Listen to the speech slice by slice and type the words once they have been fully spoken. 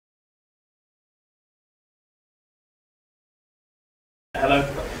Hello.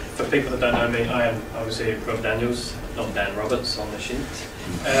 For people that don't know me, I am obviously Rob Daniels, not Dan Roberts on the sheet.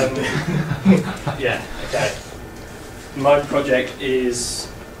 Yeah, okay. My project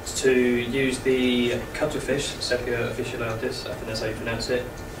is to use the cuttlefish, Sepia officinalis, I think that's how you pronounce it,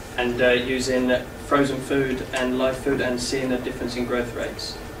 and using frozen food and live food and seeing a difference in growth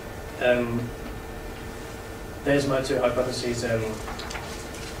rates. There's my two hypotheses. I'm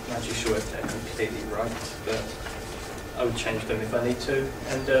not actually sure if they're completely right, but I would change them if I need to.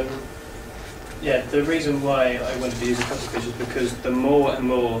 And yeah, the reason why I wanted to use a cuttlefish is because the more and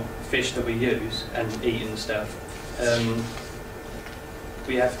more fish that we use and eat and stuff,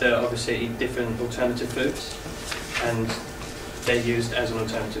 we have to obviously eat different alternative foods, and they're used as an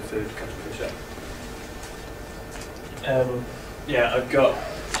alternative food, cuttlefish are. Yeah, I've got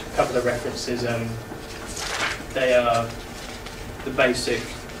a couple of references. They are the basic,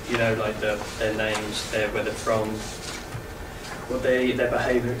 you know, like their names, where they're from, what their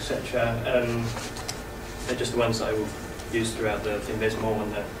behaviour, etc. They're just the ones that I will use throughout the thing. There's more on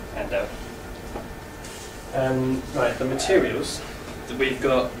the handout. Right, the materials that we've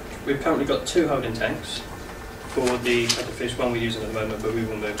currently got two holding tanks for the cuttlefish. One we're using at the moment, but we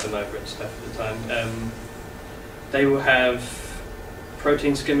will move them over and stuff at the time. They will have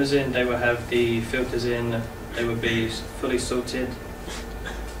protein skimmers in, they will have the filters in, they will be fully salted,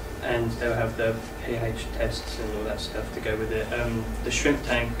 and they'll have the pH tests and all that stuff to go with it. The shrimp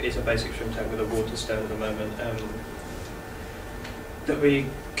tank is a basic shrimp tank with a water stone at the moment. That we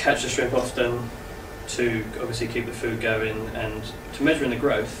catch the shrimp often to obviously keep the food going and to measure in the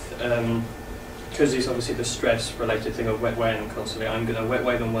growth. Because it's obviously the stress related thing of wet weighing them constantly, I'm going to wet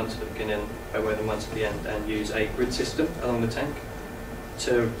weigh them once at the beginning, wet weigh them once at the end, and use a grid system along the tank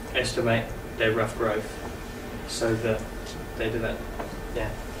to estimate their rough growth so that they do that. Yeah.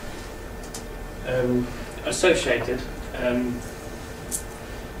 Associated,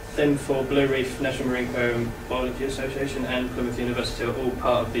 then for Blue Reef National Marine Aquarium Biology Association and Plymouth University are all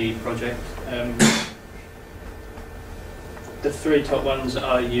part of the project. The three top ones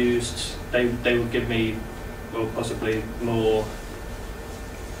are used. They will give me, well, possibly more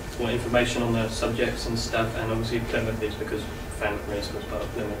information on the subjects and stuff, and obviously Plymouth is because Falmouth Marine School is part of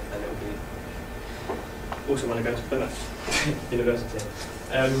Plymouth, and it will be also want to go to Plymouth University.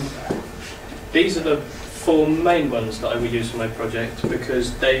 These are the four main ones that I will use for my project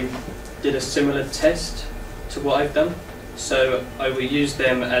because they did a similar test to what I've done. So I will use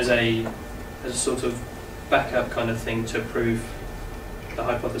them as a sort of backup kind of thing to prove the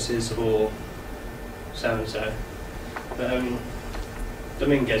hypothesis or so and so. But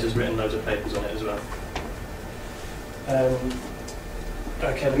Dominguez has written loads of papers on it as well.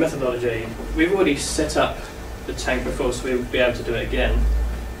 Okay, the methodology. We've already set up the tank before, so we'll be able to do it again.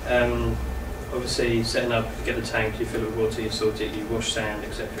 Obviously, setting up, you get the tank, you fill it with water, you salt it, you wash sand,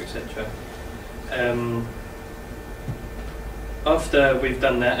 etc., etc. After we've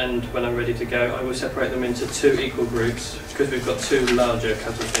done that, and when I'm ready to go, I will separate them into two equal groups. Because we've got two larger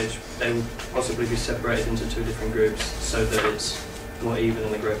cuttlefish, they will possibly be separated into two different groups so that it's more even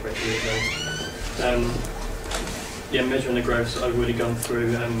in the growth rate. Yeah, measuring the growths, I've already gone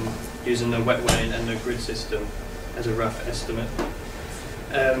through using the wet weighing and the grid system as a rough estimate.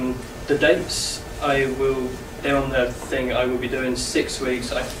 The dates, they're on the thing, I will be doing 6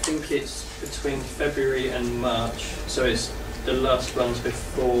 weeks. I think it's between February and March, so it's the last ones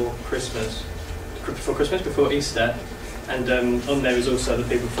before Christmas, before Easter, and on there is also the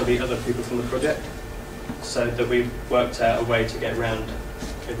people for the other people from the project, so that we've worked out a way to get around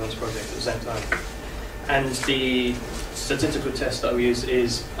everyone's project at the same time. And the statistical test that I will use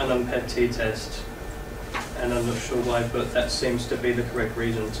is an unpaired t-test. And I'm not sure why, but that seems to be the correct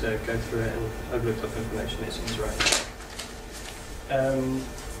reason to go through it, and I've looked up information, it seems right.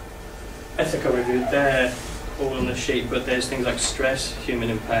 Ethical review, they're all on the sheet, but there's things like stress, human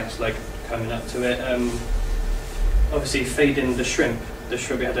impacts, like coming up to it. Obviously feeding the shrimp. We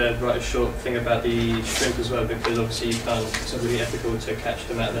had to write a short thing about the shrimp as well, because obviously you can't, it's not really ethical to catch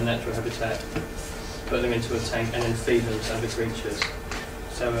them out of their natural habitat, put them into a tank and then feed them to other creatures.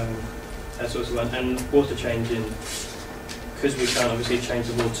 So that's also one. And water changing, because we can't obviously change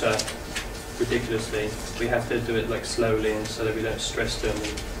the water ridiculously, we have to do it like slowly and so that we don't stress them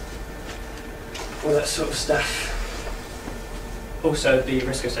and all that sort of stuff. Also, the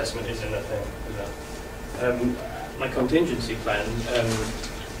risk assessment is in that thing as well. My contingency plan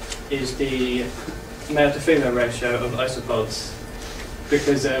is the male to female ratio of isopods,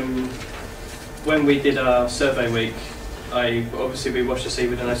 because when we did our survey week, we watched the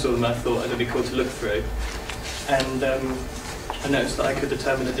seaweed and I saw them and I thought it'd be cool to look through. And I noticed that I could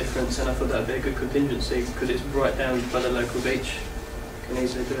determine the difference, and I thought that would be a good contingency because it's right down by the local beach. can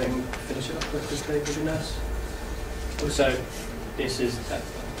easily do it and finish it off quite quickly, would be nice. Also, this is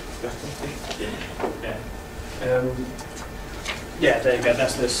yeah. Yeah, there you go.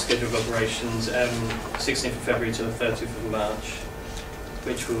 That's the schedule of operations. 16th of February to the 30th of March,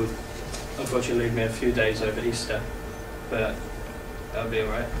 which will unfortunately leave me a few days over Easter, but that'll be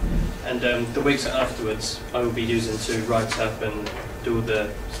alright. And the weeks afterwards, I will be using to write up and do all the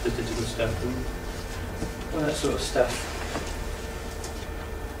statistical stuff and all that sort of stuff.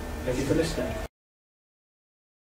 Thank you for listening.